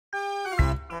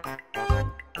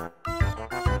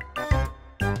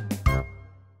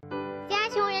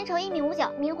小，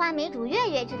名花美主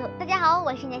月月之土。大家好，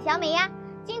我是你的小美呀。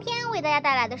今天为大家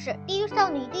带来的是《地狱少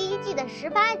女》第1季的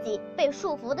18集《被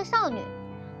束缚的少女》。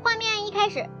画面一开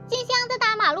始，静香在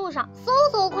大马路上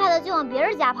嗖快的就往别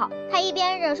人家跑，她一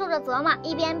边忍受着责骂，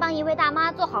一边帮一位大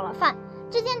妈做好了饭。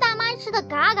只见大妈吃得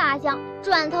嘎嘎香，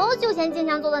转头就嫌静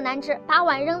香做的难吃，把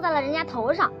碗扔在了人家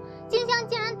头上。静香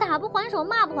竟然打不还手，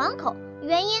骂不还口，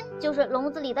原因就是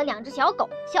笼子里的2只小狗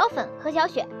小粉和小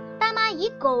雪。大妈以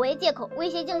狗为借口威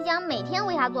胁静香每天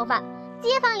为她做饭，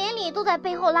街坊邻里都在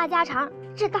背后拉家常，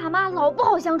这大妈老不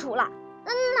好相处了。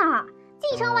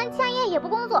继承完家业也不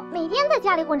工作，每天在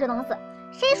家里混着等死，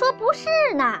谁说不是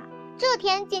呢？这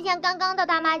天静香刚刚到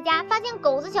大妈家，发现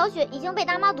狗子小雪已经被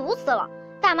大妈毒死了。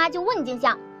大妈就问静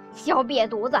香：小瘪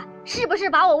犊子，是不是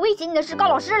把我威胁你的事告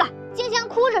老师了？静香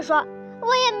哭着说：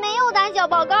我也没有打小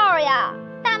报告呀。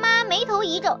大妈眉头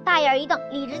一皱，大眼一瞪，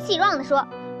理直气壮地说：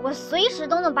我随时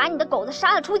都能把你的狗子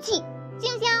杀了出气。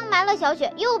静香埋了小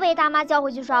雪，又被大妈叫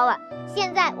回去刷碗。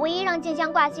现在唯一让静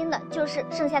香挂心的就是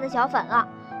剩下的小粉了。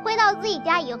回到自己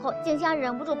家以后，静香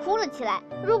忍不住哭了起来。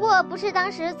如果不是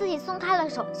当时自己松开了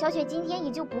手，小雪今天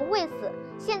也就不会死。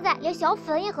现在连小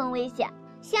粉也很危险。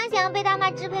想想被大妈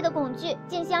支配的恐惧，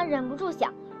静香忍不住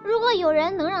想，如果有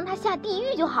人能让她下地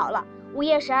狱就好了。午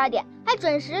夜12点，还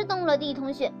准时登录了第一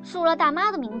通讯，输了大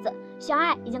妈的名字。小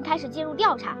爱已经开始介入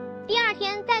调查。第2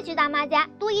天再去大妈家，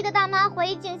多疑的大妈怀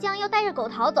疑静香要带着狗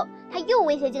逃走，她又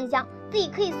威胁静香自己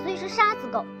可以随时杀死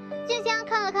狗。静香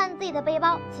看了看自己的背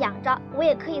包，想着我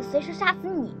也可以随时杀死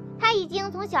你。她已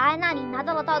经从小爱那里拿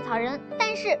到了稻草人，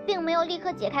但是并没有立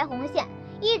刻解开红线。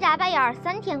一眨巴眼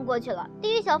，3天过去了，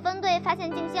地狱小分队发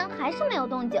现静香还是没有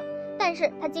动静，但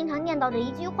是她经常念叨着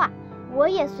一句话：我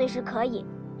也随时可以。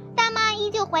大妈依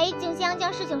旧怀疑静香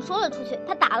将事情说了出去，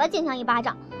她打了静香一巴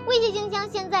掌，威胁静香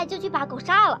现在就去把狗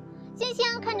杀了。静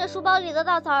香看着书包里的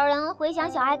稻草人，回想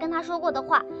小爱跟她说过的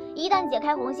话，一旦解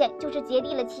开红线就是结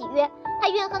缔了契约，她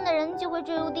怨恨的人就会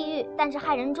坠入地狱，但是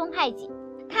害人终害己，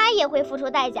她也会付出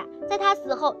代价，在她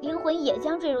死后灵魂也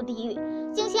将坠入地狱。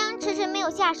静香迟迟没有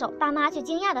下手，大妈却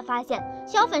惊讶地发现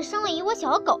小粉生了一窝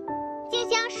小狗。静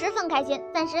香十分开心，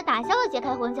暂时打消了解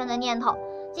开红线的念头。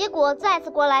结果再次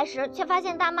过来时，却发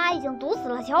现大妈已经毒死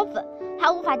了小粉，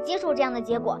她无法接受这样的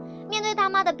结果。面对大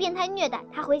妈的变态虐待，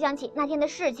她回想起那天的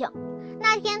事情。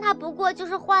那天她不过就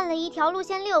是换了一条路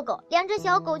线遛狗，2只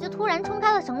小狗就突然冲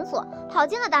开了绳索，跑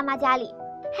进了大妈家里，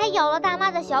还咬了大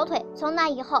妈的小腿。从那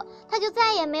以后，她就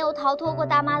再也没有逃脱过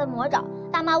大妈的魔爪。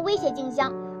大妈威胁静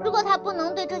香，如果她不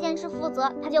能对这件事负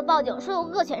责，她就报警说有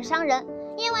恶犬伤人。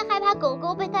因为害怕狗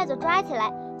狗被带走抓起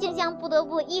来，静香不得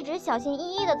不一直小心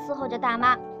翼翼地伺候着大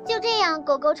妈。就这样，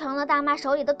狗狗成了大妈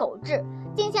手里的狗质。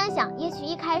静香想，也许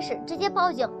一开始直接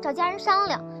报警找家人商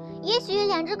量，也许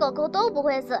2只狗狗都不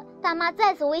会死。大妈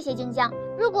再次威胁静香，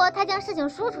如果她将事情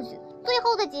说出去，最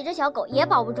后的几只小狗也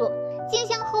保不住。静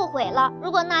香后悔了，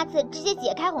如果那次直接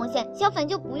解开红线，小粉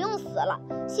就不用死了。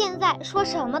现在说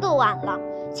什么都晚了。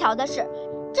巧的是，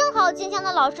正好静香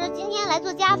的老师今天来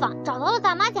做家访，找到了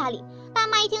大妈家里。大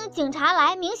妈一听警察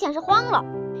来，明显是慌了，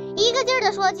一个劲儿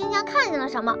地说静香看见了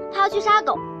什么，她要去杀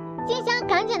狗。静香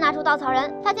赶紧拿出稻草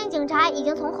人，发现警察已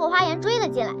经从后花园追了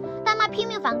进来。大妈拼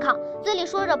命反抗，嘴里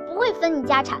说着不会分你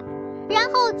家产，然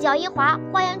后脚一滑，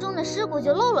花园中的尸骨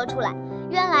就露了出来。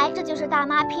原来这就是大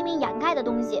妈拼命掩盖的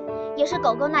东西，也是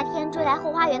狗狗那天追来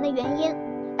后花园的原因。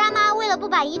大妈为了不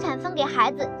把遗产分给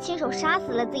孩子，亲手杀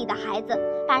死了自己的孩子，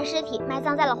把尸体埋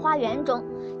葬在了花园中。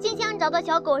静香找到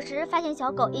小狗时，发现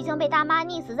小狗已经被大妈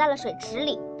溺死在了水池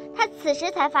里。她此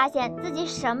时才发现自己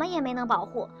什么也没能保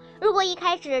护，如果一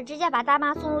开始直接把大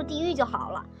妈送入地狱就好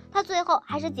了。她最后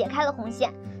还是解开了红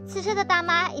线。此时的大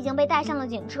妈已经被带上了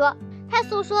警车，她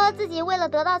诉说自己为了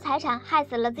得到财产害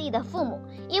死了自己的父母，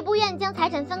也不愿将财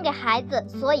产分给孩子，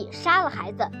所以殺了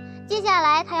孩子。接下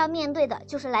来她要面对的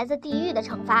就是来自地狱的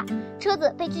惩罚。车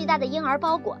子被巨大的婴儿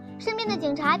包裹，身边的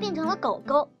警察变成了狗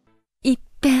狗。一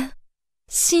遍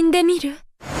死んでみる。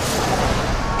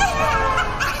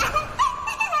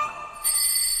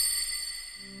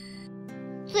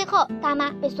最后大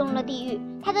妈被送入了地狱，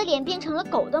她的脸变成了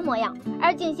狗的模样，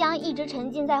而静香一直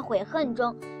沉浸在悔恨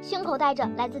中，胸口带着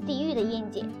来自地狱的印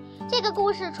记。这个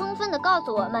故事充分地告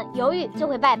诉我们，犹豫就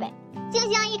会败北。静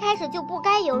香一开始就不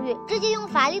该犹豫，直接用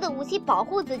法律的武器保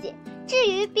护自己。至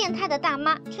于变态的大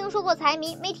妈，听说过财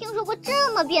迷，没听说过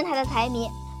这么变态的财迷。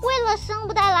为了生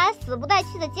不带来死不带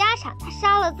去的家产，她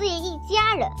杀了自己一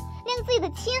家人，连自己的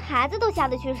亲孩子都下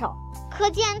得去手，可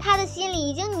见她的心理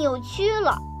已经扭曲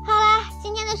了。好啦，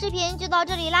今天的视频就到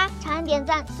这里啦，长按点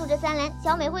赞，素质3连，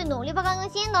小美会努力报告更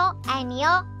新的哦，爱你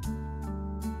哦。